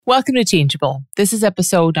Welcome to Changeable. This is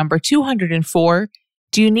episode number 204.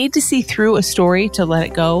 Do you need to see through a story to let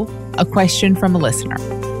it go? A question from a listener.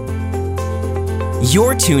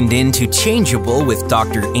 You're tuned in to Changeable with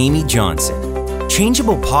Dr. Amy Johnson.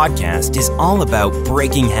 Changeable podcast is all about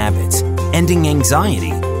breaking habits, ending anxiety,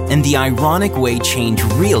 and the ironic way change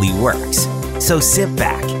really works. So sit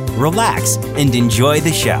back, relax, and enjoy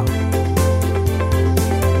the show.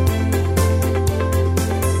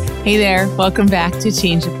 Hey there, welcome back to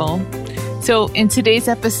Changeable. So in today's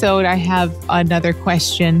episode, I have another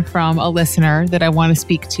question from a listener that I want to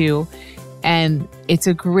speak to. And it's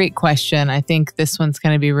a great question. I think this one's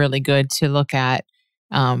going to be really good to look at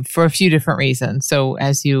for a few different reasons. So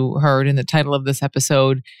as you heard in the title of this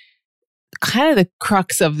episode, kind of the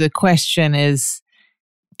crux of the question is,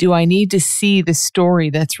 do I need to see the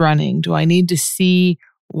story that's running? Do I need to see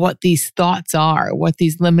what these thoughts are, what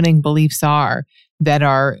these limiting beliefs are that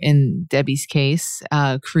are, in Debbie's case,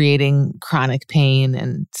 creating chronic pain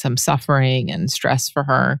and some suffering and stress for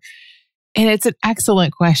her? And it's an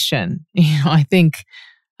excellent question. I think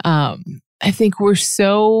we're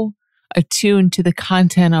so attuned to the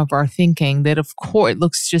content of our thinking that, of course, it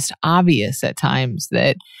looks just obvious at times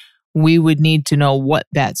that we would need to know what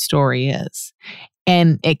that story is.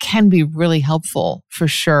 And it can be really helpful, for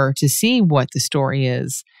sure, to see what the story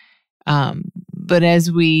is. But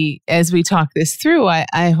as we talk this through,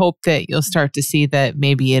 I hope that you'll start to see that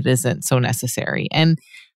maybe it isn't so necessary. And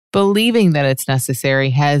believing that it's necessary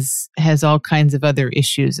has all kinds of other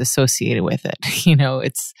issues associated with it.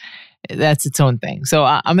 That's its own thing. So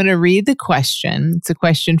I'm going to read the question. It's a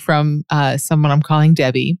question from someone I'm calling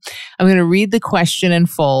Debbie. I'm going to read the question in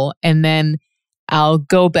full, and then I'll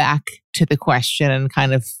go back to the question and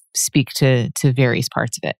kind of speak to various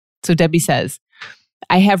parts of it. So Debbie says,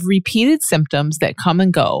 I have repeated symptoms that come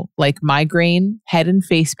and go, like migraine, head and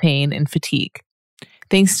face pain, and fatigue.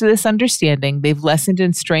 Thanks to this understanding, they've lessened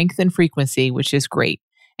in strength and frequency, which is great,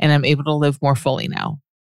 and I'm able to live more fully now.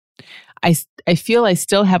 I feel I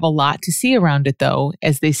still have a lot to see around it, though,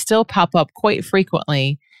 as they still pop up quite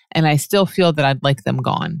frequently, and I still feel that I'd like them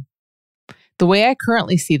gone. The way I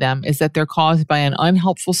currently see them is that they're caused by an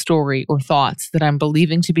unhelpful story or thoughts that I'm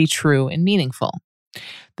believing to be true and meaningful.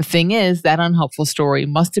 The thing is, that unhelpful story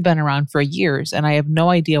must have been around for years, and I have no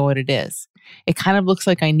idea what it is. It kind of looks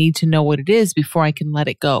like I need to know what it is before I can let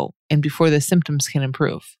it go and before the symptoms can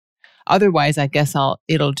improve. Otherwise, I guess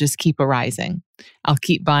it'll just keep arising. I'll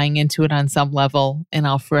keep buying into it on some level, and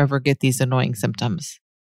I'll forever get these annoying symptoms.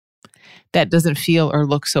 That doesn't feel or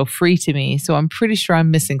look so free to me, so I'm pretty sure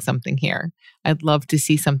I'm missing something here. I'd love to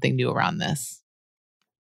see something new around this.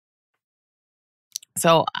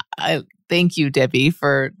 So I thank you, Debbie,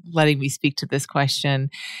 for letting me speak to this question.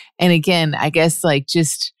 And again, I guess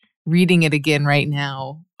just reading it again right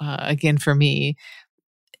now, again for me,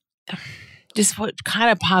 just what kind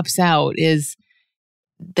of pops out is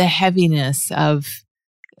the heaviness of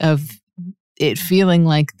it feeling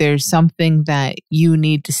like there's something that you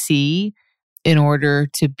need to see in order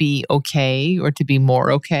to be okay or to be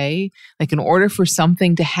more okay. Like in order for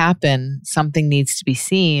something to happen, something needs to be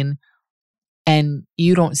seen. And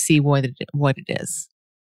you don't see what it is.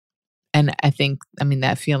 And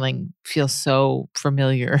that feeling feels so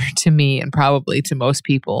familiar to me and probably to most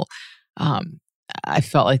people. I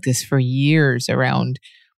felt like this for years around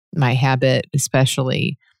my habit,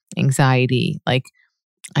 especially anxiety. Like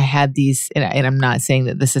I had these, and I'm not saying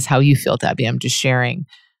that this is how you feel, Debbie. I'm just sharing.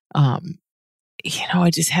 I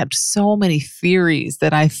just had so many theories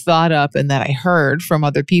that I thought up and that I heard from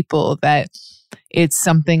other people that it's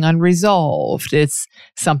something unresolved. It's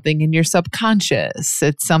something in your subconscious.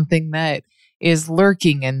 It's something that is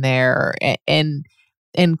lurking in there. And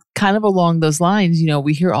kind of along those lines,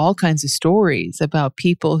 we hear all kinds of stories about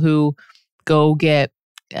people who go get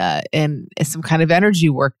and some kind of energy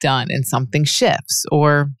work done and something shifts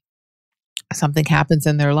or something happens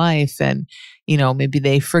in their life and, maybe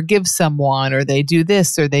they forgive someone or they do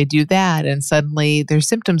this or they do that and suddenly their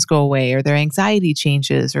symptoms go away or their anxiety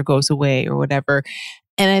changes or goes away or whatever.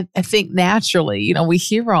 And I think naturally, we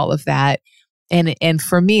hear all of that. And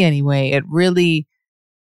for me anyway, it really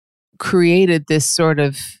created this sort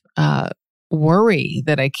of worry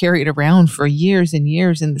that I carried around for years and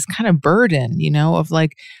years and this kind of burden, of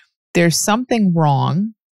like, there's something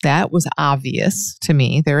wrong. That was obvious to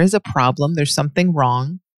me. There is a problem. There's something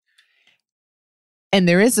wrong. And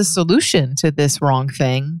there is a solution to this wrong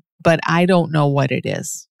thing, but I don't know what it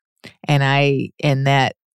is. And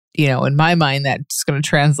that, in my mind, that's going to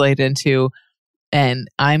translate into, and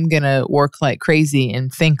I'm going to work like crazy and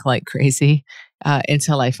think like crazy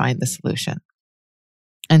until I find the solution.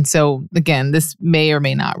 And so again, this may or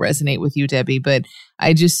may not resonate with you, Debbie, but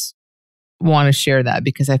I just want to share that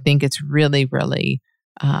because I think it's really, really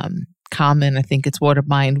common. I think it's what a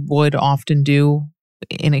mind would often do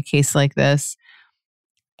in a case like this.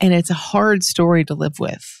 And it's a hard story to live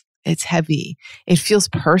with. It's heavy. It feels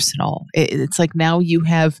personal. It's like now you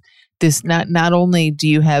have this, not only do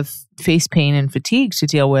you have face pain and fatigue to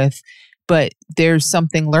deal with, but there's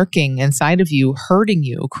something lurking inside of you, hurting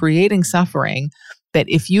you, creating suffering that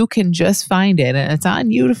if you can just find it, and it's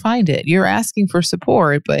on you to find it, you're asking for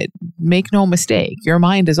support, but make no mistake, your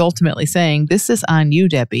mind is ultimately saying, this is on you,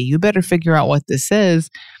 Debbie. You better figure out what this is,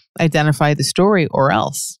 identify the story, or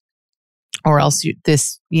else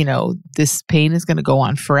this pain is going to go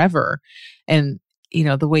on forever. And,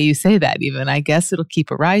 the way you say that, even, I guess it'll keep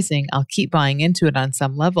arising. I'll keep buying into it on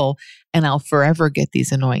some level, and I'll forever get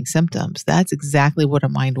these annoying symptoms. That's exactly what a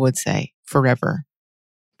mind would say, forever.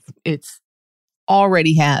 It's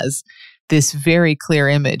already has this very clear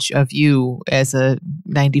image of you as a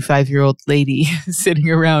 95-year-old lady sitting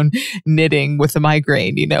around knitting with a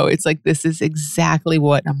migraine. It's like, this is exactly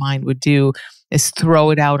what a mind would do, is throw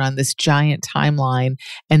it out on this giant timeline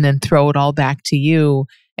and then throw it all back to you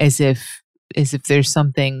as if there's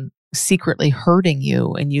something secretly hurting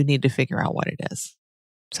you and you need to figure out what it is.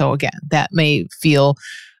 So again, that may feel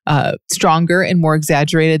stronger and more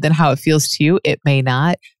exaggerated than how it feels to you. It may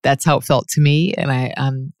not. That's how it felt to me. And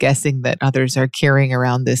I'm guessing that others are carrying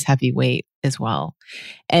around this heavy weight as well.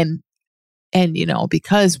 And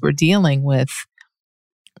because we're dealing with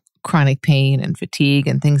chronic pain and fatigue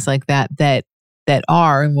and things like that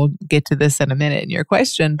are, and we'll get to this in a minute in your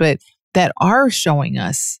question, but that are showing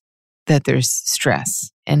us that there's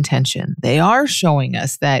stress and tension. They are showing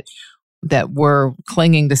us that we're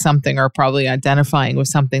clinging to something or probably identifying with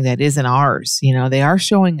something that isn't ours. They are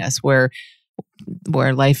showing us where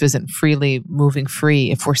life isn't freely moving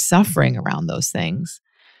free if we're suffering around those things.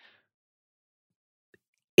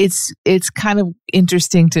 It's kind of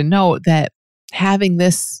interesting to note that having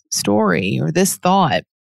this story or this thought,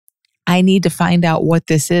 I need to find out what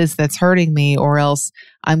this is that's hurting me, or else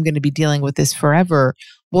I'm going to be dealing with this forever.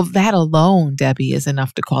 Well, that alone, Debbie, is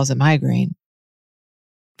enough to cause a migraine.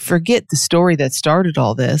 Forget the story that started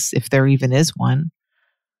all this, if there even is one.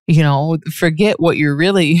 Forget what you're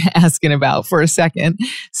really asking about for a second.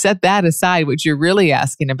 Set that aside, what you're really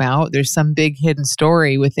asking about. There's some big hidden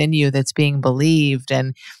story within you that's being believed,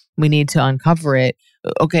 and we need to uncover it.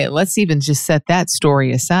 Okay, let's even just set that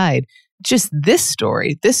story aside. Just this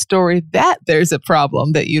story, that there's a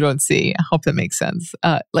problem that you don't see. I hope that makes sense.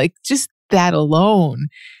 Just that alone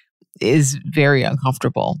is very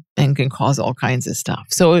uncomfortable and can cause all kinds of stuff.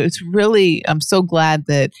 So it's really, I'm so glad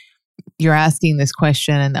that you're asking this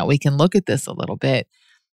question and that we can look at this a little bit,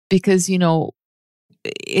 because,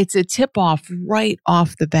 it's a tip off right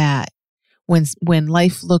off the bat when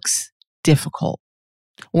life looks difficult,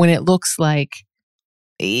 when it looks like,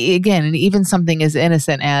 again, and even something as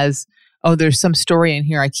innocent as, oh, there's some story in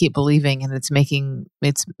here I keep believing and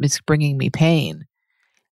it's bringing me pain.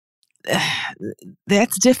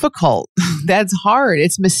 That's difficult. That's hard.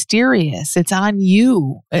 It's mysterious. It's on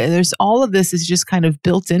you. There's all of this is just kind of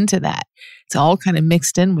built into that. It's all kind of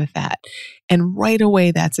mixed in with that. And right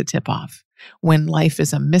away, that's a tip off. When life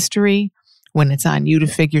is a mystery, when it's on you to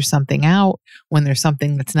figure something out, when there's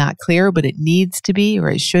something that's not clear, but it needs to be, or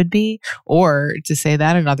it should be, or to say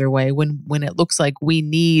that another way, when it looks like we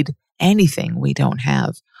need anything we don't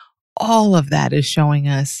have, all of that is showing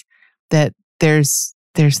us that there's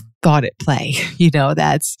thought at play.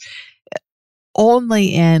 That's only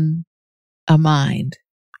in a mind,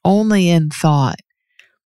 only in thought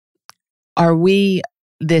are we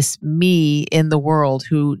this me in the world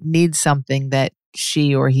who needs something that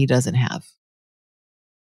she or he doesn't have.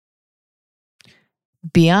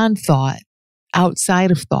 Beyond thought,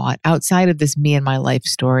 outside of this me and my life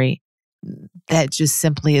story, that just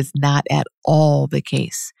simply is not at all the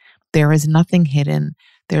case. There is nothing hidden.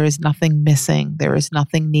 There is nothing missing. There is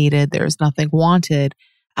nothing needed. There is nothing wanted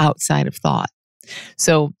outside of thought.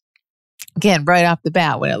 So again, right off the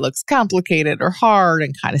bat, when it looks complicated or hard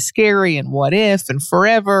and kind of scary and what if and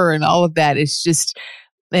forever and all of that, it's just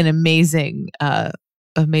an amazing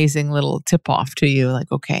little tip off to you. Like,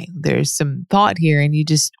 okay, there's some thought here and you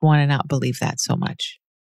just want to not believe that so much.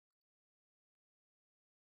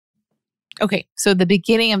 Okay, so the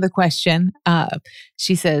beginning of the question,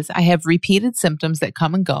 she says, I have repeated symptoms that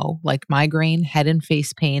come and go, like migraine, head and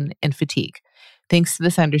face pain, and fatigue. Thanks to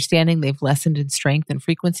this understanding, they've lessened in strength and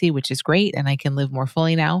frequency, which is great, and I can live more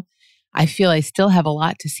fully now. I feel I still have a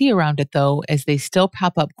lot to see around it, though, as they still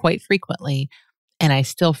pop up quite frequently, and I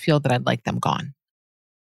still feel that I'd like them gone.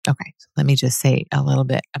 Okay, so let me just say a little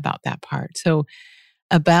bit about that part. So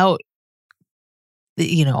about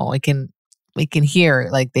we can hear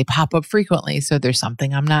like they pop up frequently, so there's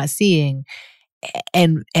something I'm not seeing,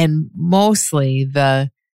 and mostly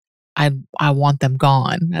I want them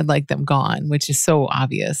gone. I'd like them gone, which is so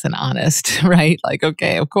obvious and honest, right? Like,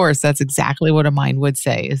 okay, of course, that's exactly what a mind would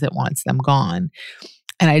say, is it wants them gone.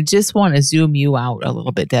 And I just want to zoom you out a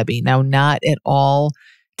little bit, Debbie. Now, not at all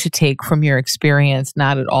to take from your experience,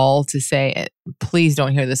 not at all to say, please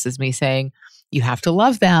don't hear this as me saying, you have to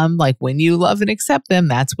love them. Like when you love and accept them,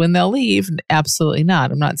 that's when they'll leave. Absolutely not.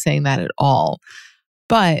 I'm not saying that at all.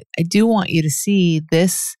 But I do want you to see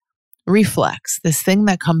this reflex, this thing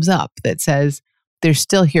that comes up that says, they're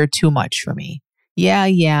still here too much for me. Yeah,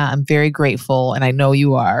 I'm very grateful. And I know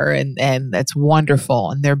you are. And that's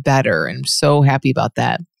wonderful. And they're better. And I'm so happy about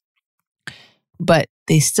that. But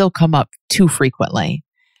they still come up too frequently.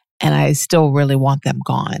 And I still really want them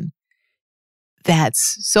gone.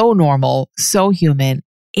 That's so normal, so human.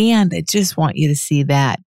 And I just want you to see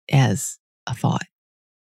that as a thought.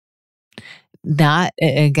 Not,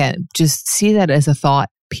 again, just see that as a thought,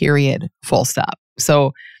 period, full stop.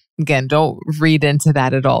 So again, don't read into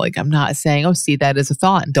that at all. Like I'm not saying, oh, see that as a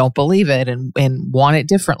thought and don't believe it and want it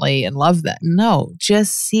differently and love that. No,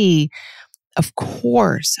 just see, of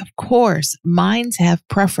course, minds have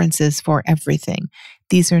preferences for everything.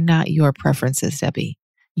 These are not your preferences, Debbie.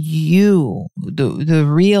 You, the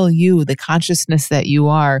real you, the consciousness that you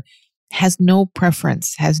are, has no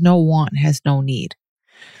preference, has no want, has no need.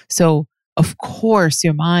 So of course,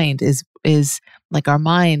 your mind is like our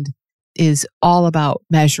mind is all about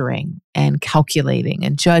measuring and calculating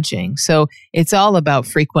and judging. So it's all about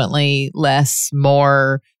frequently, less,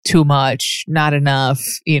 more, too much, not enough,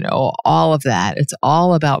 all of that. It's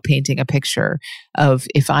all about painting a picture of,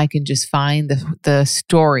 if I can just find the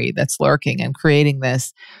story that's lurking and creating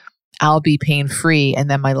this, I'll be pain-free. And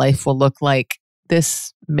then my life will look like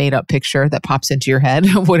this made up picture that pops into your head,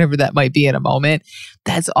 whatever that might be in a moment.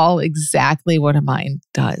 That's all exactly what a mind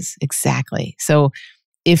does. Exactly. So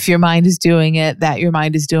if your mind is doing it,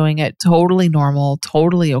 totally normal,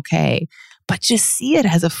 totally okay. But just see it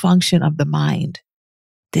as a function of the mind.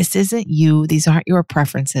 This isn't you. These aren't your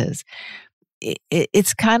preferences.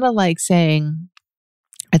 It's kind of like saying,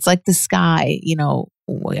 it's like the sky,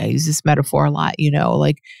 I use this metaphor a lot,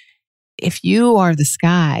 like if you are the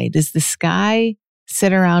sky, does the sky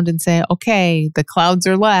sit around and say, okay, the clouds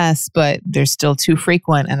are less, but they're still too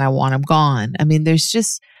frequent and I want them gone? I mean, there's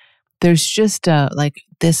just like,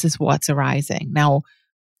 this is what's arising. Now,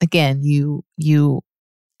 again, you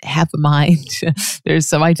have a mind. There's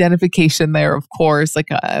some identification there, of course. Like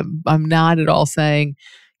I'm not at all saying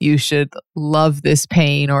you should love this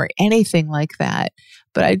pain or anything like that.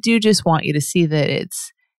 But I do just want you to see that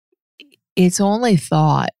it's only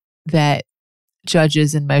thought that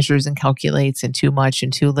judges and measures and calculates and too much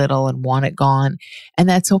and too little and want it gone. And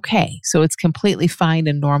that's okay. So it's completely fine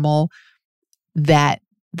and normal that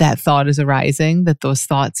thought is arising, that those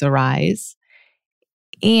thoughts arise,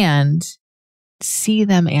 and see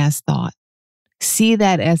them as thought. See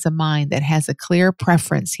that as a mind that has a clear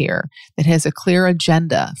preference here, that has a clear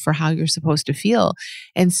agenda for how you're supposed to feel.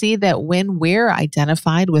 And see that when we're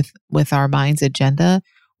identified with our mind's agenda,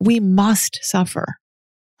 we must suffer.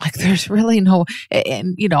 Like there's really no,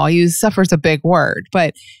 and I use suffer is a big word,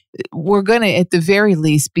 but we're going to at the very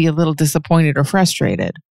least be a little disappointed or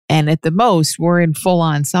frustrated. And at the most, we're in full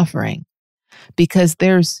on suffering because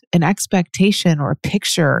there's an expectation or a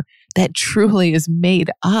picture that truly is made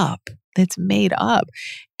up. That's made up.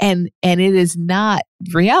 And it is not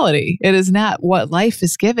reality. It is not what life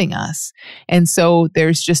is giving us. And so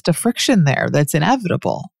there's just a friction there that's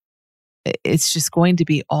inevitable. It's just going to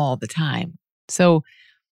be all the time. So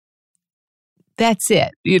that's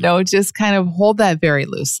it. Just kind of hold that very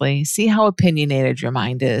loosely. See how opinionated your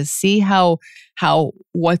mind is. See how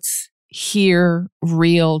what's here,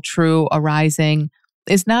 real, true, arising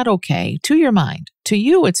is not okay to your mind. To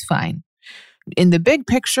you, it's fine. In the big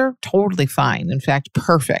picture, totally fine. In fact,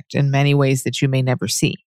 perfect in many ways that you may never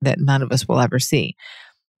see, that none of us will ever see.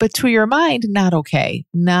 But to your mind, not okay,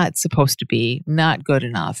 not supposed to be, not good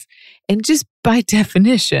enough. And just by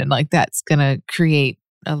definition, like that's going to create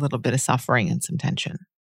a little bit of suffering and some tension.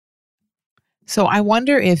 So I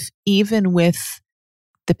wonder if even with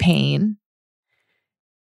the pain,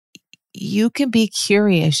 you can be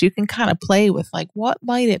curious. You can kind of play with like, what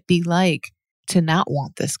might it be like to not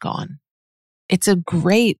want this gone? It's a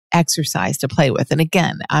great exercise to play with. And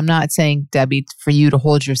again, I'm not saying, Debbie, for you to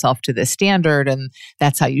hold yourself to this standard and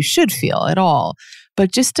that's how you should feel at all,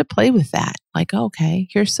 but just to play with that. Like, okay,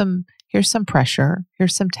 here's some Here's some pressure.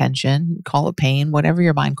 Here's some tension. Call it pain, whatever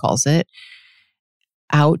your mind calls it.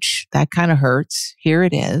 Ouch, that kind of hurts. Here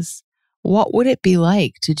it is. What would it be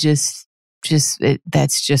like to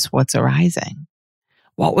that's just what's arising?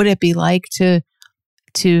 What would it be like to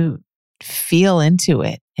feel into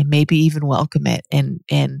it and maybe even welcome it and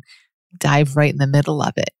dive right in the middle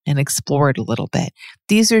of it and explore it a little bit?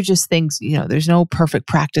 These are just things, there's no perfect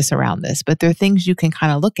practice around this, but they're things you can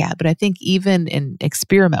kind of look at. But I think even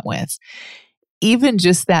experiment with, even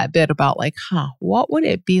just that bit about what would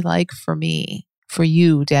it be like for me, for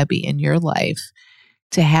you, Debbie, in your life,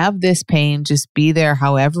 to have this pain just be there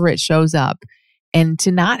however it shows up and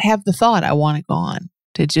to not have the thought, I want it gone,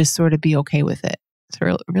 to just sort of be okay with it. It's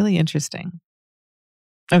really, really interesting.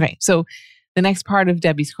 Okay, so the next part of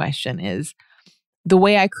Debbie's question is, the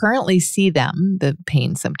way I currently see them, the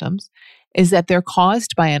pain symptoms, is that they're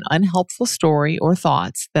caused by an unhelpful story or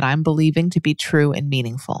thoughts that I'm believing to be true and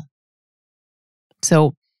meaningful.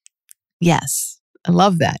 So, yes, I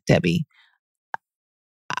love that, Debbie.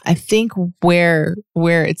 I think where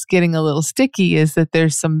it's getting a little sticky is that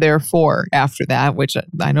there's some therefore after that, which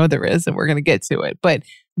I know there is, and we're going to get to it. But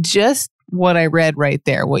just what I read right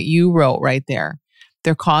there, what you wrote right there,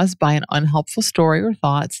 they're caused by an unhelpful story or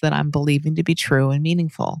thoughts that I'm believing to be true and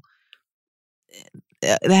meaningful.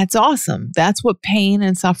 That's awesome. That's what pain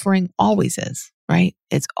and suffering always is, right?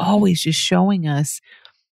 It's always just showing us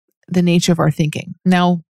the nature of our thinking.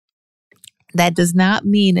 Now, that does not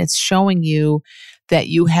mean it's showing you that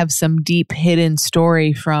you have some deep hidden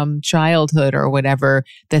story from childhood or whatever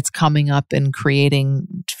that's coming up and creating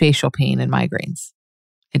facial pain and migraines.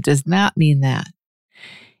 It does not mean that.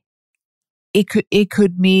 It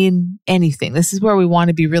could mean anything. This is where we want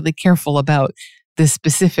to be really careful about the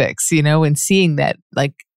specifics, and seeing that,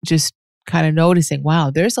 just kind of noticing,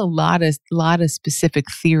 wow, there's a lot of specific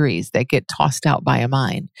theories that get tossed out by a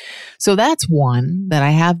mind. So that's one, that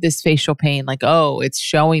I have this facial pain, it's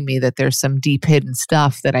showing me that there's some deep hidden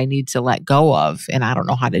stuff that I need to let go of, and I don't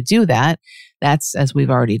know how to do that. That's, as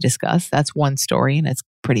we've already discussed, that's one story, and it's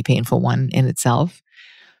a pretty painful one in itself.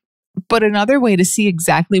 But another way to see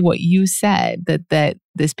exactly what you said, that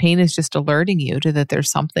this pain is just alerting you to that there's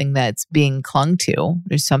something that's being clung to,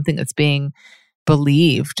 there's something that's being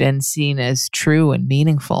believed and seen as true and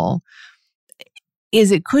meaningful,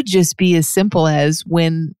 is it could just be as simple as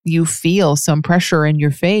when you feel some pressure in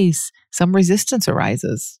your face, some resistance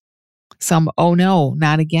arises. Some, oh no,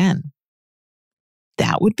 not again.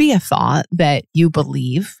 That would be a thought that you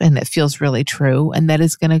believe and that feels really true, and that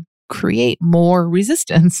is going to create more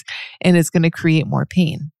resistance and it's going to create more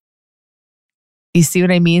pain. You see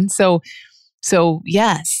what I mean? So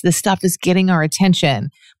yes, this stuff is getting our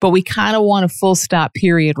attention, but we kind of want a full stop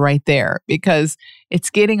period right there because it's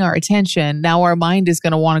getting our attention. Now our mind is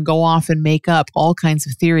going to want to go off and make up all kinds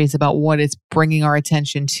of theories about what it's bringing our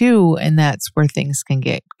attention to, and that's where things can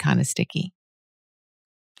get kind of sticky.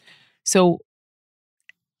 So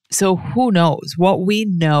who knows? What we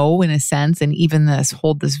know, in a sense, and even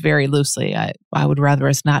hold this very loosely, I would rather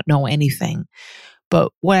us not know anything.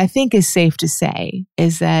 But what I think is safe to say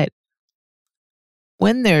is that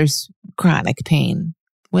when there's chronic pain,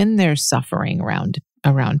 when there's suffering around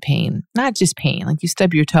pain, not just pain, like you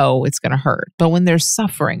stub your toe, it's going to hurt, but when there's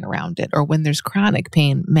suffering around it, or when there's chronic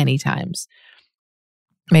pain many times,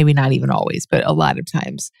 maybe not even always, but a lot of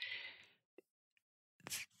times,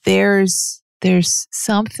 there's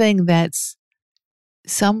something that's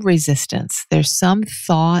some resistance. There's some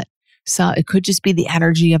thought. So it could just be the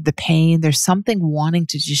energy of the pain. There's something wanting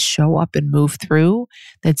to just show up and move through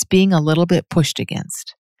that's being a little bit pushed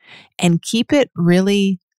against. And keep it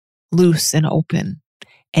really loose and open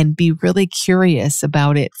and be really curious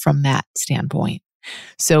about it from that standpoint.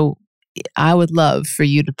 So I would love for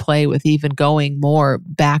you to play with even going more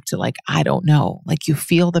back to I don't know, you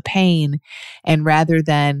feel the pain, and rather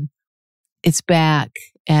than it's back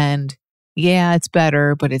and yeah, it's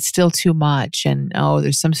better, but it's still too much. And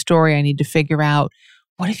there's some story I need to figure out.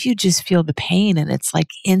 What if you just feel the pain and it's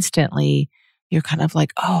instantly you're kind of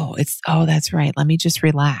that's right. Let me just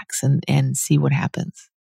relax and see what happens.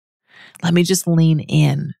 Let me just lean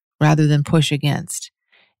in rather than push against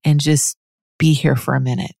and just be here for a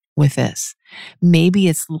minute with this. Maybe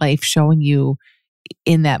it's life showing you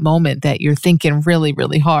in that moment that you're thinking really,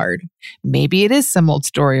 really hard. Maybe it is some old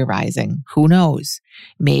story arising. Who knows?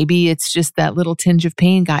 Maybe it's just that little tinge of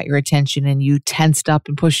pain got your attention and you tensed up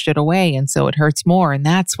and pushed it away. And so it hurts more. And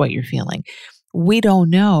that's what you're feeling. We don't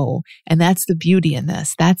know. And that's the beauty in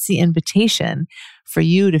this. That's the invitation for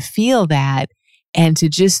you to feel that and to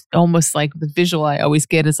just almost the visual I always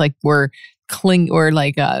get is we're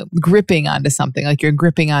gripping onto something, like you're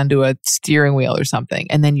gripping onto a steering wheel or something.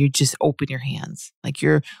 And then you just open your hands. Like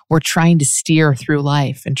we're trying to steer through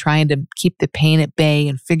life and trying to keep the pain at bay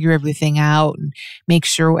and figure everything out and make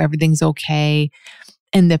sure everything's okay.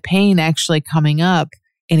 And the pain actually coming up.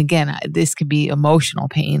 And again, this could be emotional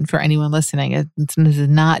pain for anyone listening. This is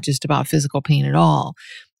not just about physical pain at all,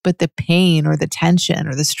 but the pain or the tension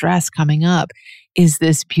or the stress coming up is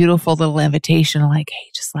this beautiful little invitation like,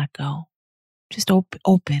 hey, just let go. Just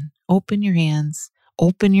open your hands,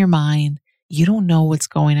 open your mind. You don't know what's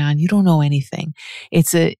going on. You don't know anything.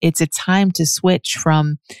 It's a time to switch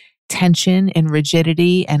from tension and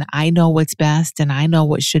rigidity and I know what's best and I know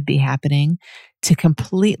what should be happening to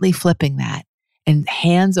completely flipping that and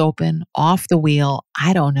hands open, off the wheel.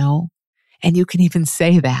 I don't know. And you can even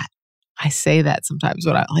say that. I say that sometimes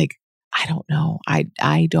when I don't know.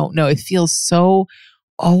 I don't know. It feels so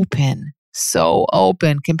open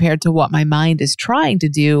compared to what my mind is trying to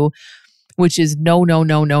do, which is no,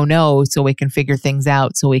 so we can figure things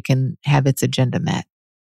out, so we can have its agenda met,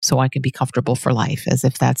 so I can be comfortable for life, as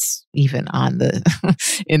if that's even on the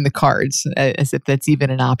in the cards, as if that's even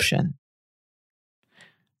an option.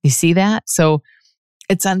 You see that? So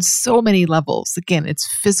it's on so many levels. Again, it's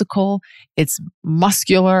physical, it's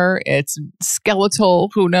muscular, it's skeletal,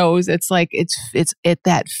 who knows? It's like it's at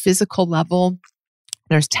that physical level.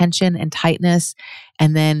 There's tension and tightness,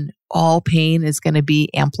 and then all pain is going to be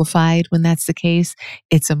amplified when that's the case.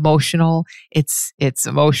 It's emotional. It's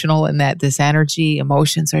emotional in that this energy,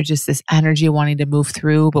 emotions are just this energy wanting to move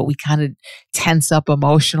through, but we kind of tense up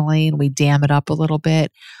emotionally and we dam it up a little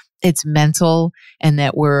bit. It's mental, and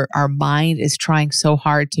that our mind is trying so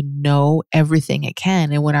hard to know everything it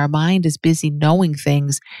can. And when our mind is busy knowing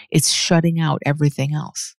things, it's shutting out everything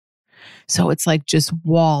else. So it's like just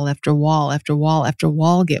wall after wall after wall after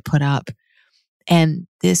wall get put up. And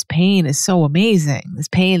this pain is so amazing. This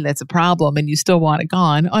pain that's a problem and you still want it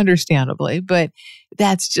gone, understandably, but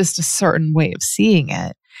that's just a certain way of seeing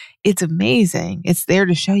it. It's amazing. It's there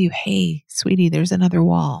to show you, hey, sweetie, there's another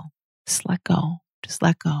wall. Just let go. Just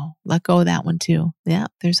let go. Let go of that one too. Yeah,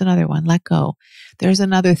 there's another one. Let go. There's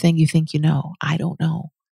another thing you think you know. I don't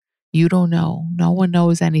know. You don't know. No one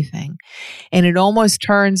knows anything. And it almost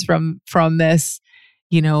turns from this,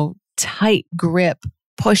 tight grip,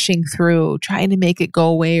 pushing through, trying to make it go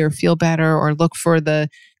away or feel better or look for the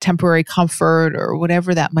temporary comfort or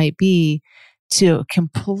whatever that might be, to a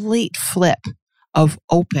complete flip of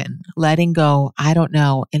open, letting go, I don't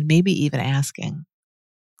know, and maybe even asking,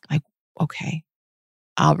 like, okay,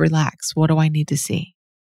 I'll relax. What do I need to see?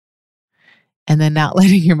 And then not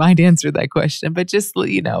letting your mind answer that question, but just,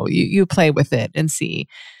 you play with it and see.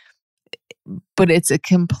 But it's a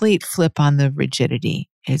complete flip on the rigidity.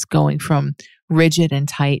 It's going from rigid and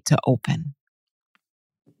tight to open,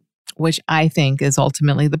 which I think is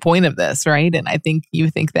ultimately the point of this, right? And I think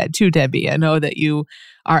you think that too, Debbie. I know that you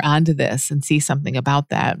are onto this and see something about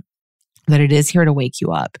that it is here to wake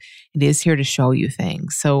you up. It is here to show you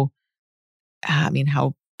things. So,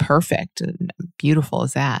 how perfect and beautiful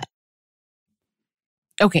is that?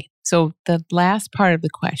 Okay, so the last part of the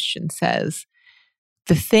question says,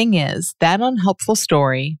 the thing is, that unhelpful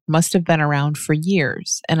story must have been around for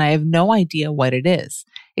years, and I have no idea what it is.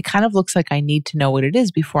 It kind of looks like I need to know what it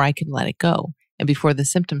is before I can let it go and before the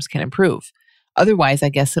symptoms can improve. Otherwise, I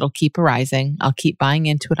guess it'll keep arising. I'll keep buying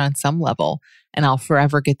into it on some level, and I'll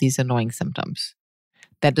forever get these annoying symptoms.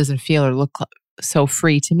 That doesn't feel or look so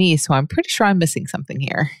free to me, so I'm pretty sure I'm missing something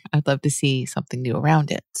here. I'd love to see something new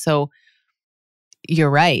around it. So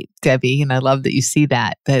you're right, Debbie. And I love that you see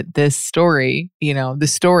that this story, the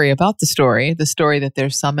story about the story that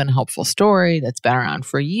there's some unhelpful story that's been around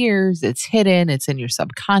for years. It's hidden. It's in your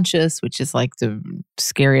subconscious, which is like the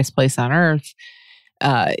scariest place on earth.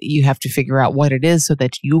 You have to figure out what it is so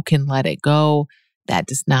that you can let it go. That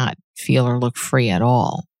does not feel or look free at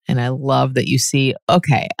all. And I love that you see,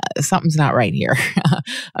 okay, something's not right here.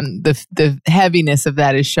 The heaviness of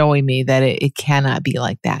that is showing me that it cannot be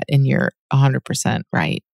like that. And you're 100%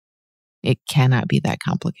 right. It cannot be that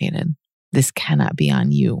complicated. This cannot be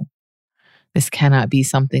on you. This cannot be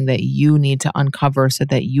something that you need to uncover so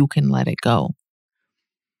that you can let it go.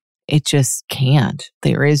 It just can't.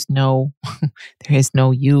 There is no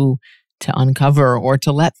you to uncover or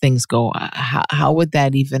to let things go. How would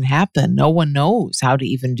that even happen? No one knows how to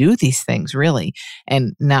even do these things, really.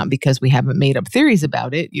 And not because we haven't made up theories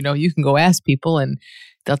about it. You can go ask people and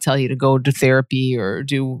they'll tell you to go to therapy or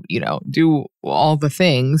do all the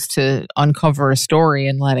things to uncover a story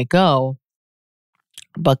and let it go.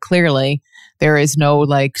 But clearly, there is no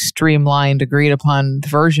like streamlined, agreed upon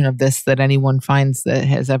version of this that anyone finds that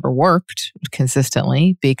has ever worked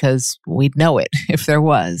consistently, because we'd know it if there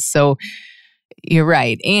was. So you're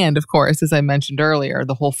right. And of course, as I mentioned earlier,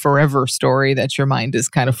 the whole forever story that your mind is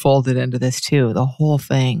kind of folded into this too. The whole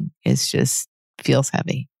thing is just feels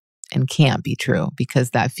heavy and can't be true,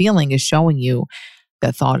 because that feeling is showing you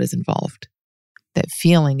that thought is involved. That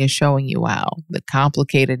feeling is showing you, wow, the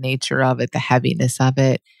complicated nature of it, the heaviness of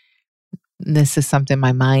it. This is something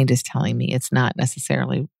my mind is telling me. It's not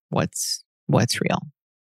necessarily what's real.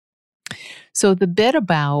 So the bit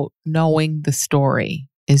about knowing the story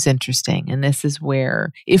is interesting. And this is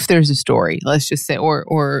where, if there's a story, let's just say,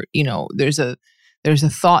 or there's a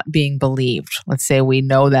thought being believed. Let's say we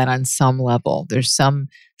know that on some level. There's some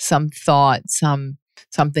thought,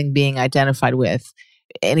 something being identified with.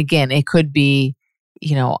 And again, it could be,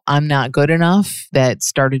 I'm not good enough, that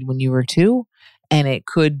started when you were 2. And it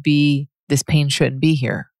could be, this pain shouldn't be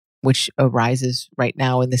here, which arises right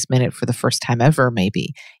now in this minute for the first time ever,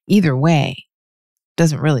 maybe. Either way,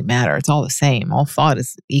 doesn't really matter. It's all the same. All thought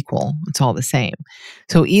is equal. It's all the same.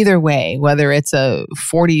 So either way, whether it's a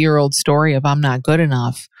 40-year-old story of I'm not good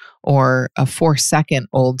enough, or a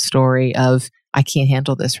 4-second-old story of I can't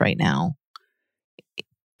handle this right now,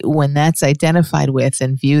 when that's identified with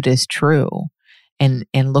and viewed as true, and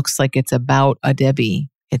looks like it's about a Debbie,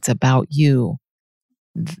 it's about you,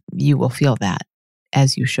 you will feel that,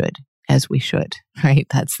 as you should, as we should, right?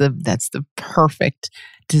 That's the perfect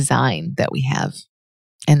design that we have.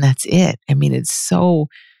 And that's it. I mean, it's so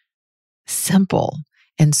simple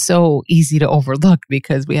and so easy to overlook,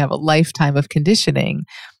 because we have a lifetime of conditioning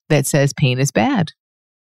that says pain is bad.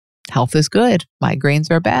 Health is good.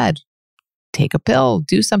 Migraines are bad. Take a pill,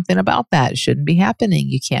 do something about that. It shouldn't be happening.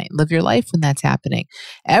 You can't live your life when that's happening.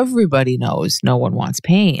 Everybody knows no one wants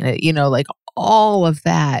pain, like all of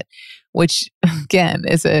that, which again,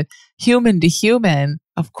 is a human to human,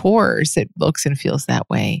 of course, it looks and feels that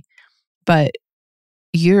way. But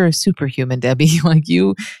you're a superhuman, Debbie. Like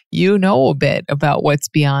you know a bit about what's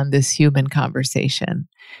beyond this human conversation.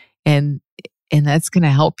 And that's going to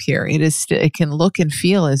help here. It can look and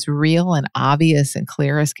feel as real and obvious and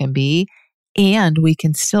clear as can be. And we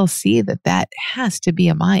can still see that has to be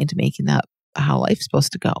a mind making that how life's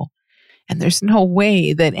supposed to go. And there's no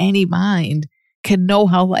way that any mind can know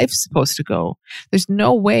how life's supposed to go. There's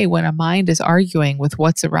no way when a mind is arguing with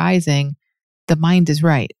what's arising, the mind is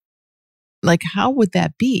right. Like, how would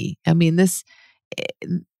that be? I mean, there's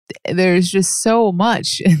just so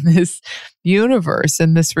much in this universe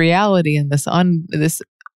and this reality and this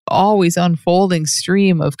always unfolding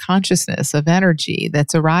stream of consciousness, of energy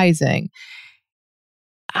that's arising.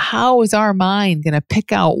 How is our mind going to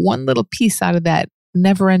pick out one little piece out of that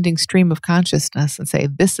never-ending stream of consciousness and say,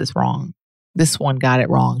 this is wrong. This one got it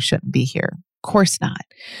wrong, shouldn't be here? Of course not.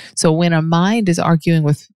 So when a mind is arguing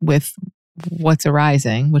with what's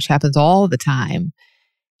arising, which happens all the time,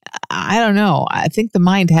 I don't know. I think the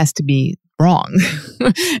mind has to be wrong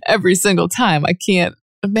every single time. I can't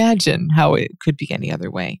imagine how it could be any other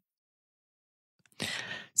way.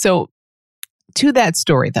 So to that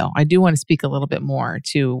story, though, I do want to speak a little bit more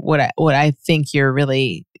to what I think you're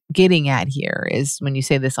really getting at here is when you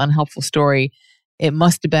say this unhelpful story, it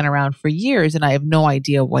must have been around for years and I have no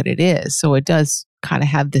idea what it is. So it does kind of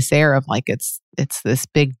have this air of like it's this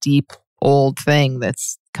big, deep, old thing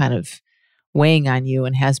that's kind of weighing on you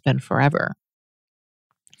and has been forever.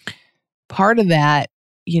 Part of that,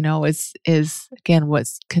 is again, what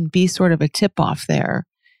can be sort of a tip off there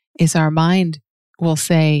is our mind will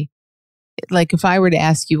say, like, if I were to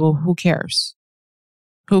ask you, well, who cares?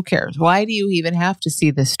 Who cares? Why do you even have to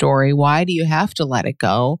see this story? Why do you have to let it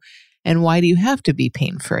go? And why do you have to be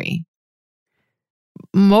pain-free?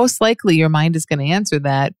 Most likely your mind is going to answer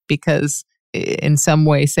that because in some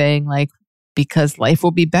way saying like, because life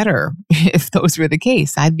will be better if those were the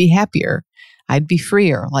case. I'd be happier. I'd be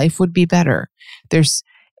freer. Life would be better.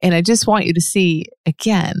 And I just want you to see,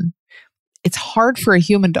 again, it's hard for a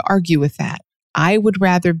human to argue with that. I would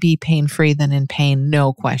rather be pain-free than in pain,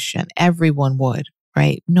 no question. Everyone would,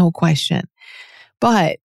 right? No question.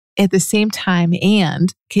 But at the same time,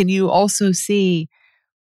 and can you also see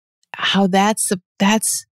how this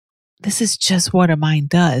is just what a mind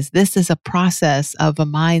does. This is a process of a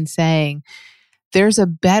mind saying, there's a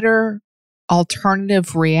better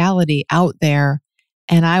alternative reality out there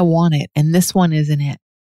and I want it. And this one isn't it.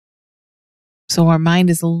 So our mind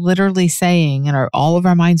is literally saying, and all of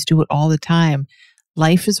our minds do it all the time,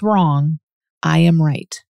 life is wrong. I am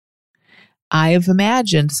right. I have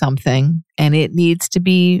imagined something and it needs to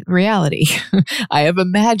be reality. I have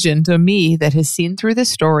imagined a me that has seen through the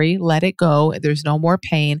story, let it go. There's no more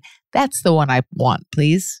pain. That's the one I want,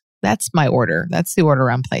 please. That's my order. That's the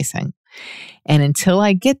order I'm placing. And until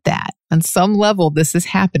I get that, on some level, this is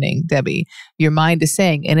happening, Debbie. Your mind is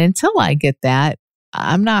saying, and until I get that,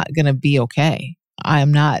 I'm not going to be okay.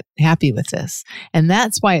 I'm not happy with this. And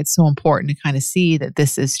that's why it's so important to kind of see that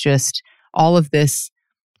this is just all of this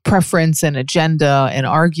preference and agenda and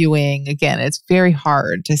arguing. Again, it's very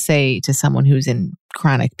hard to say to someone who's in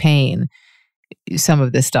chronic pain some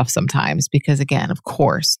of this stuff sometimes, because again, of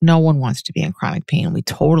course, no one wants to be in chronic pain. We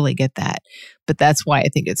totally get that. But that's why I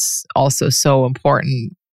think it's also so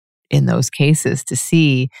important in those cases to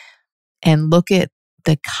see and look at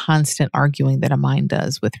the constant arguing that a mind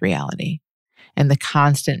does with reality and the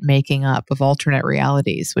constant making up of alternate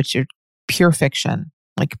realities, which are pure fiction.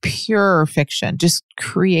 Like pure fiction, just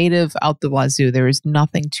creative out the wazoo. There is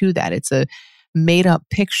nothing to that. It's a made up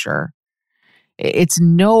picture. It's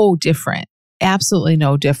no different, absolutely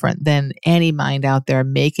no different than any mind out there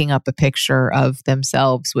making up a picture of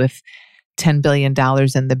themselves with $10 billion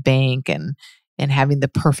in the bank and having the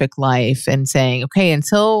perfect life and saying, okay,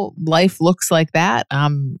 until life looks like that,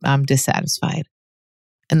 I'm dissatisfied.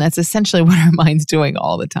 And that's essentially what our mind's doing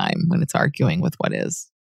all the time when it's arguing with what is.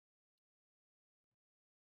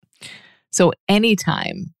 So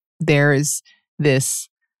anytime there's this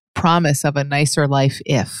promise of a nicer life,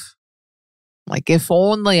 if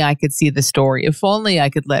only I could see the story, if only I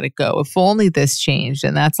could let it go, if only this changed,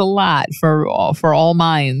 and that's a lot for all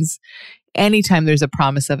minds. Anytime there's a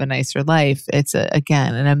promise of a nicer life, it's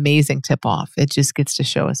again an amazing tip off. It just gets to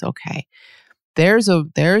show us, okay, there's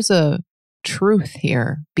a truth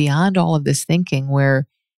here beyond all of this thinking where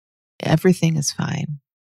everything is fine.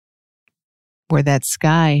 Where that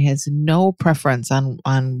sky has no preference on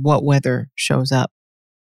what weather shows up.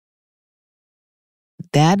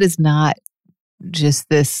 That is not just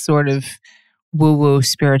this sort of woo-woo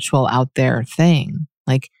spiritual out there thing.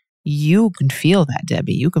 Like you can feel that,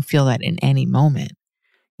 Debbie. You can feel that in any moment.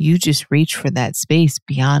 You just reach for that space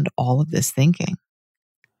beyond all of this thinking.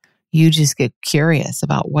 You just get curious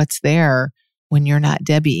about what's there when you're not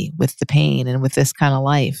Debbie with the pain and with this kind of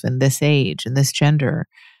life and this age and this gender.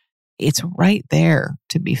 It's right there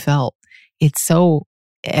to be felt. It's so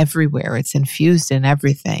everywhere. It's infused in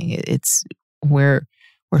everything. It's we're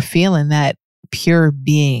feeling that pure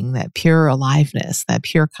being, that pure aliveness, that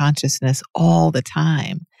pure consciousness all the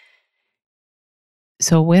time.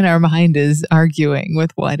 So when our mind is arguing with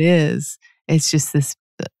what is, it's just this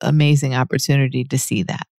amazing opportunity to see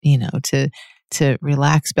that, to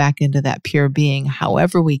relax back into that pure being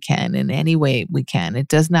however we can, in any way we can. It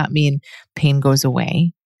does not mean pain goes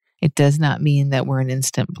away. It does not mean that we're in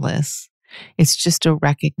instant bliss. It's just a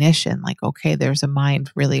recognition like, okay, there's a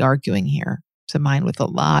mind really arguing here. It's a mind with a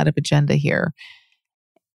lot of agenda here.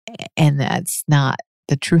 And that's not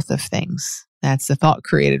the truth of things. That's the thought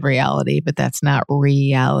created reality, but that's not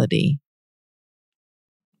reality.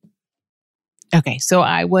 Okay, so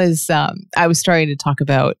I was starting to talk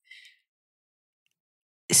about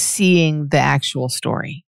seeing the actual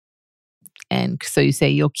story. And so you say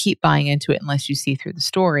you'll keep buying into it unless you see through the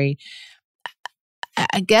story.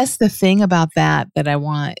 I guess the thing about that I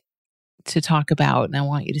want to talk about and I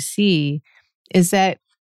want you to see is that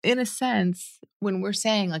in a sense, when we're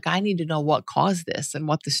saying like, I need to know what caused this and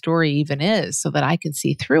what the story even is so that I can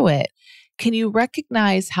see through it, can you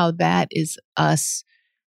recognize how that is us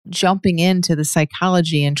jumping into the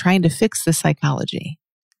psychology and trying to fix the psychology?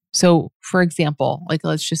 So for example, like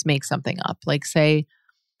let's just make something up. Like say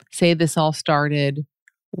this all started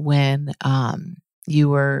when you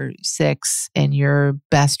were 6 and your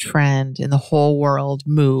best friend in the whole world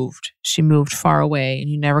moved. She moved far away and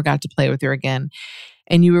you never got to play with her again.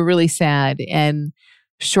 And you were really sad. And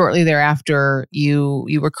shortly thereafter, you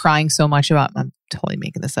were crying so much about, I'm totally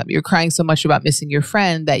making this up. You were crying so much about missing your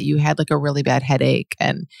friend that you had like a really bad headache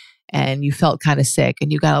and you felt kind of sick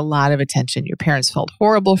and you got a lot of attention. Your parents felt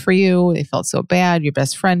horrible for you. They felt so bad. Your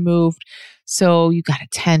best friend moved. So you got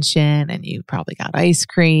attention and you probably got ice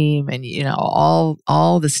cream and,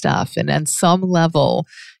 all the stuff. And on some level,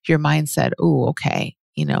 your mind said, oh, okay,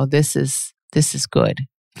 this is good.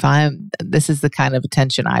 This is the kind of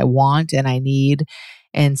attention I want and I need.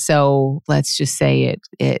 And so let's just say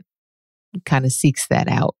it kind of seeks that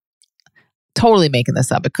out. Totally making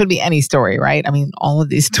this up. It could be any story, right? I mean, all of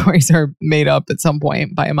these stories are made up at some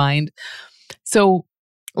point by a mind. So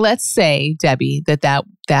let's say, Debbie,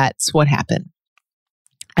 that's what happened.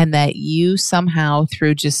 And that you somehow,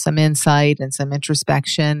 through just some insight and some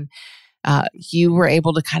introspection, you were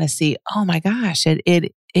able to kind of see, oh my gosh,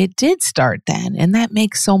 it it did start then. And that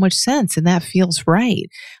makes so much sense. And that feels right.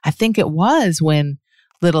 I think it was when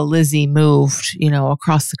little Lizzie moved,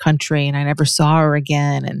 across the country and I never saw her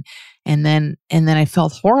again. And then I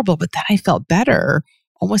felt horrible, but then I felt better,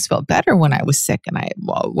 almost felt better when I was sick and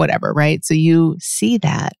whatever, right? So you see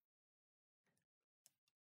that.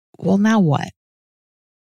 Well, now what?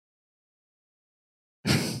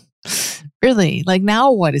 Really,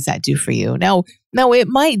 now what does that do for you? Now it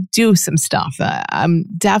might do some stuff. I'm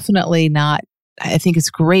definitely not, I think it's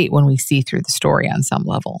great when we see through the story on some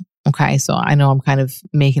level. Okay. So I know I'm kind of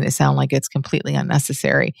making it sound like it's completely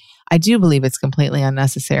unnecessary. I do believe it's completely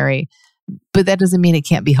unnecessary, but that doesn't mean it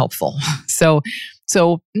can't be helpful. So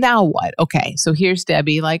now what? Okay. So here's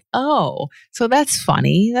Debbie oh, so that's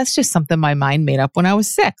funny. That's just something my mind made up when I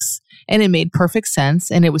was 6 and it made perfect sense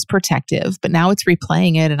and it was protective, but now it's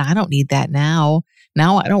replaying it and I don't need that now.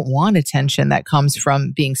 Now I don't want attention that comes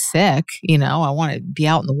from being sick. I want to be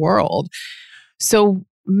out in the world. So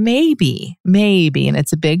maybe, and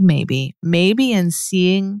it's a big maybe in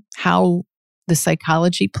seeing how the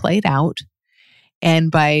psychology played out and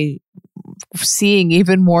by seeing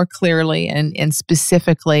even more clearly and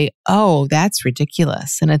specifically, oh, that's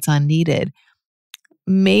ridiculous and it's unneeded.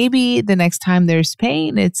 Maybe the next time there's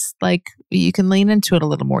pain, it's you can lean into it a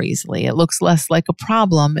little more easily. It looks less like a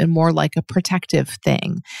problem and more like a protective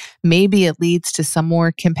thing. Maybe it leads to some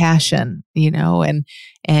more compassion,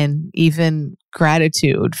 and even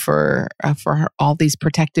gratitude for all these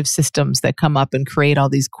protective systems that come up and create all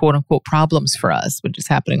these quote unquote problems for us, which is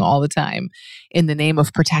happening all the time in the name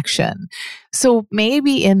of protection. So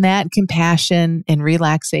maybe in that compassion and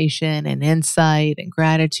relaxation and insight and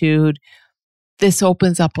gratitude, this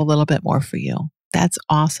opens up a little bit more for you. That's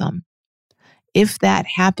awesome. If that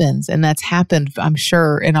happens, and that's happened, I'm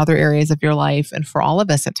sure, in other areas of your life and for all of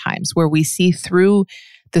us at times where we see through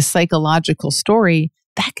the psychological story,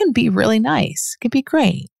 that can be really nice. It can be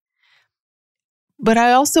great. But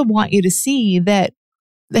I also want you to see that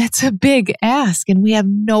that's a big ask and we have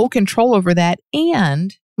no control over that.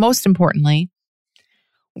 And most importantly,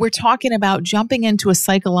 we're talking about jumping into a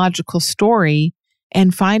psychological story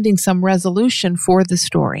and finding some resolution for the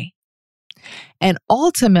story. And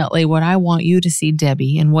ultimately, what I want you to see,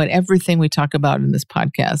 Debbie, and what everything we talk about in this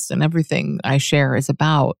podcast and everything I share is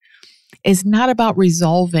not about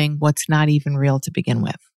resolving what's not even real to begin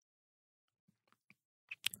with.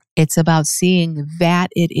 It's about seeing that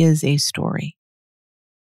it is a story.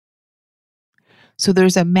 So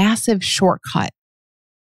there's a massive shortcut.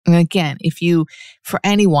 And again, if you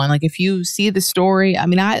see the story,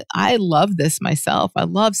 I love this myself. I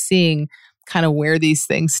love seeing kind of where these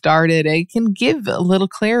things started. It can give a little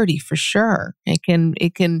clarity for sure.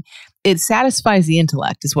 It satisfies the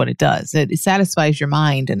intellect is what it does. It satisfies your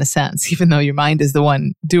mind in a sense, even though your mind is the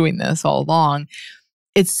one doing this all along.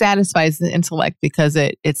 It satisfies the intellect because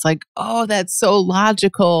it's oh, that's so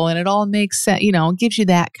logical and it all makes sense. It gives you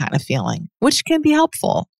that kind of feeling, which can be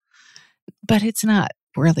helpful, but it's not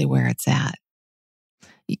really where it's at.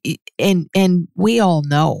 And we all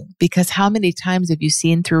know, because how many times have you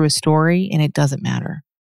seen through a story and it doesn't matter?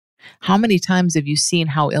 How many times have you seen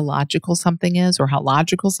how illogical something is or how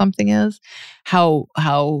logical something is? How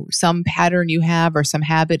some pattern you have or some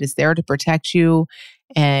habit is there to protect you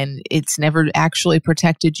and it's never actually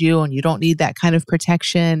protected you and you don't need that kind of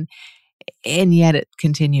protection, and yet it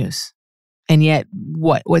continues. And yet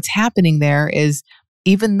what's happening there is,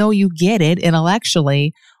 even though you get it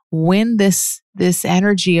intellectually, when this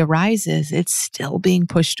energy arises, it's still being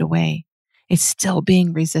pushed away. It's still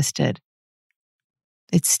being resisted.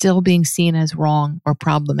 It's still being seen as wrong or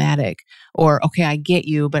problematic or, okay, I get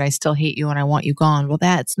you, but I still hate you and I want you gone. Well,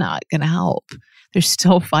 that's not going to help. There's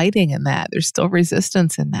still fighting in that. There's still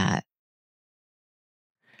resistance in that.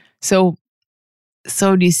 So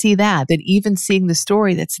do you see that even seeing the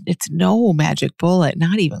story, it's no magic bullet,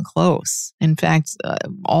 not even close. In fact,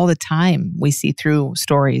 all the time we see through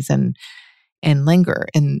stories and linger,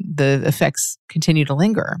 and the effects continue to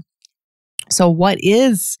linger. So what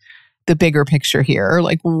is the bigger picture here?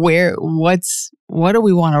 What do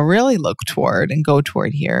we want to really look toward and go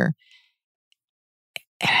toward here?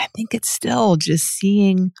 And I think it's still just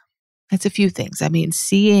seeing, it's a few things.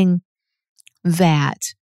 Seeing that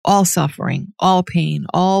all suffering, all pain,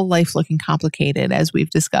 all life looking complicated, as we've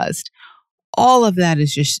discussed, all of that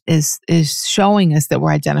is showing us that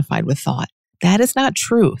we're identified with thought. That is not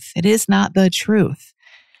truth. It is not the truth.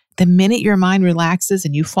 The minute your mind relaxes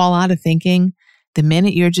and you fall out of thinking, the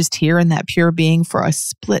minute you're just here in that pure being for a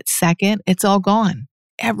split second, it's all gone.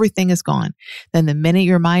 Everything is gone. Then the minute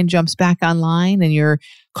your mind jumps back online and you're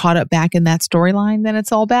caught up back in that storyline, then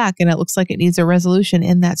it's all back and it looks like it needs a resolution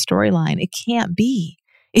in that storyline. It can't be.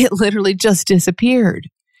 It literally just disappeared,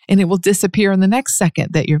 and it will disappear in the next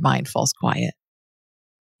second that your mind falls quiet.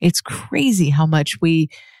 It's crazy how much we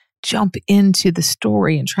jump into the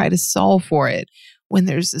story and try to solve for it when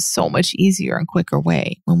there's a so much easier and quicker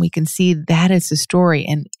way, when we can see that it's a story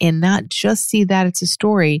and not just see that it's a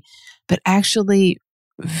story, but actually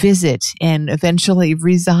visit and eventually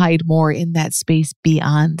reside more in that space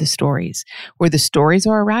beyond the stories, where the stories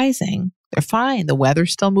are arising. They're fine. The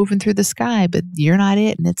weather's still moving through the sky, but you're not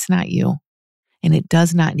it and it's not you. And it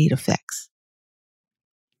does not need a fix.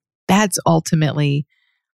 That's ultimately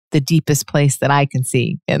the deepest place that I can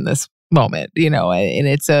see in this moment, and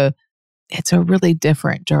it's a really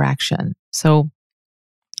different direction. So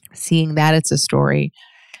seeing that it's a story,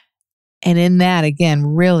 and in that, again,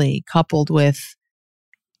 really coupled with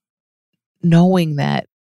knowing that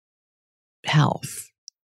health,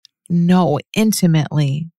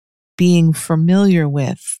 intimately being familiar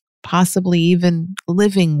with, possibly even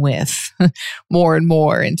living with more and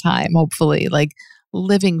more in time, hopefully, like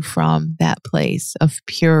living from that place of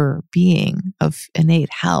pure being, of innate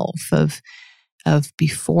health, of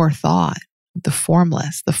before thought, the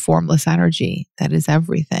formless energy that is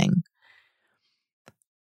everything.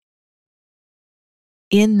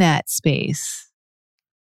 In that space,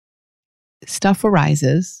 stuff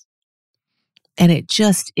arises and it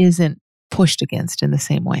just isn't pushed against in the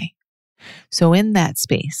same way. So in that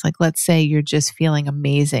space, like let's say you're just feeling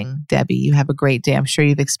amazing, Debbie, you have a great day. I'm sure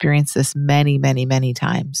you've experienced this many, many, many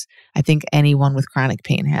times. I think anyone with chronic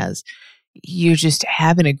pain has. You're just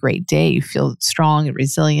having a great day. You feel strong and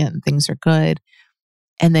resilient and things are good.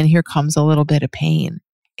 And then here comes a little bit of pain.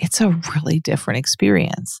 It's a really different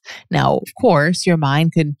experience. Now, of course, your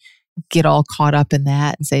mind could get all caught up in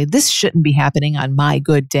that and say, this shouldn't be happening on my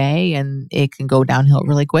good day. And it can go downhill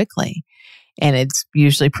really quickly. And it's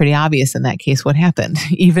usually pretty obvious in that case what happened.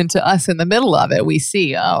 Even to us in the middle of it, we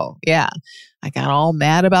see, oh, yeah, I got all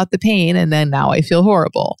mad about the pain and then now I feel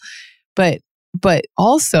horrible. But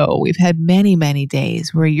also we've had many, many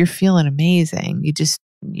days where you're feeling amazing.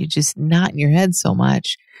 You're just not in your head so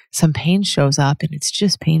much. Some pain shows up and it's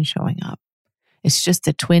just pain showing up. It's just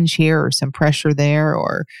a twinge here or some pressure there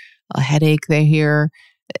or a headache there here.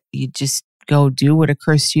 You just go do what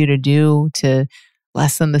occurs to you to do to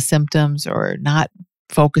lessen the symptoms or not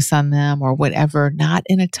focus on them or whatever, not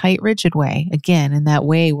in a tight, rigid way. Again, in that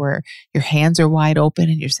way where your hands are wide open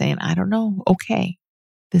and you're saying, I don't know, okay,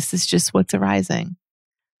 this is just what's arising.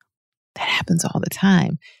 That happens all the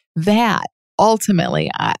time. That ultimately,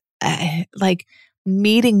 I like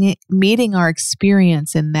meeting our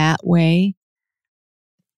experience in that way,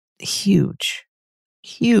 huge.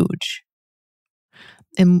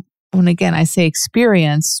 And when again, I say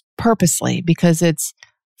experience purposely because it's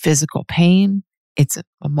physical pain, it's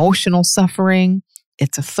emotional suffering,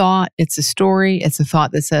 it's a thought, it's a story, it's a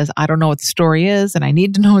thought that says, I don't know what the story is and I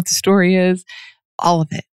need to know what the story is. All of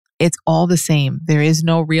it. It's all the same. There is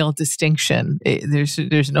no real distinction.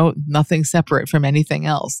 There's nothing separate from anything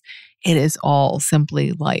else. It is all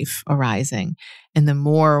simply life arising. And the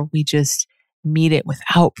more we just meet it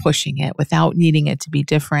without pushing it, without needing it to be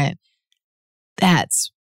different,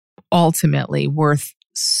 that's ultimately worth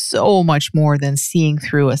so much more than seeing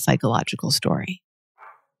through a psychological story.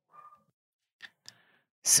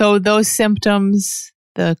 So those symptoms,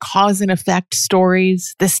 the cause and effect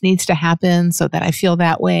stories, this needs to happen so that I feel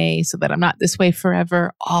that way, so that I'm not this way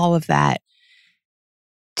forever, all of that,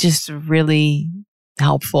 just really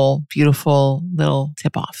helpful, beautiful little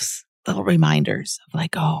tip-offs, little reminders of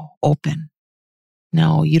like, oh, open.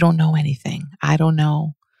 No, you don't know anything. I don't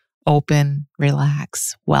know. Open,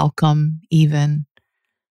 relax, welcome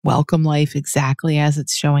life exactly as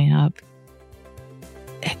it's showing up.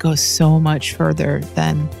 It goes so much further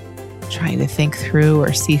than trying to think through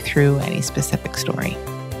or see through any specific story.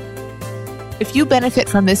 If you benefit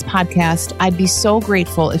from this podcast, I'd be so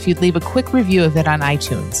grateful if you'd leave a quick review of it on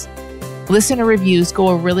iTunes. Listener reviews go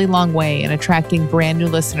a really long way in attracting brand new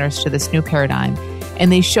listeners to this new paradigm,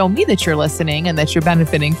 and they show me that you're listening and that you're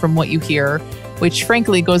benefiting from what you hear, which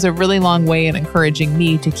frankly goes a really long way in encouraging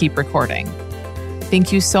me to keep recording.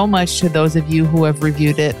 Thank you so much to those of you who have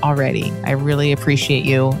reviewed it already. I really appreciate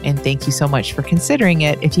you, and thank you so much for considering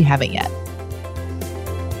it if you haven't yet.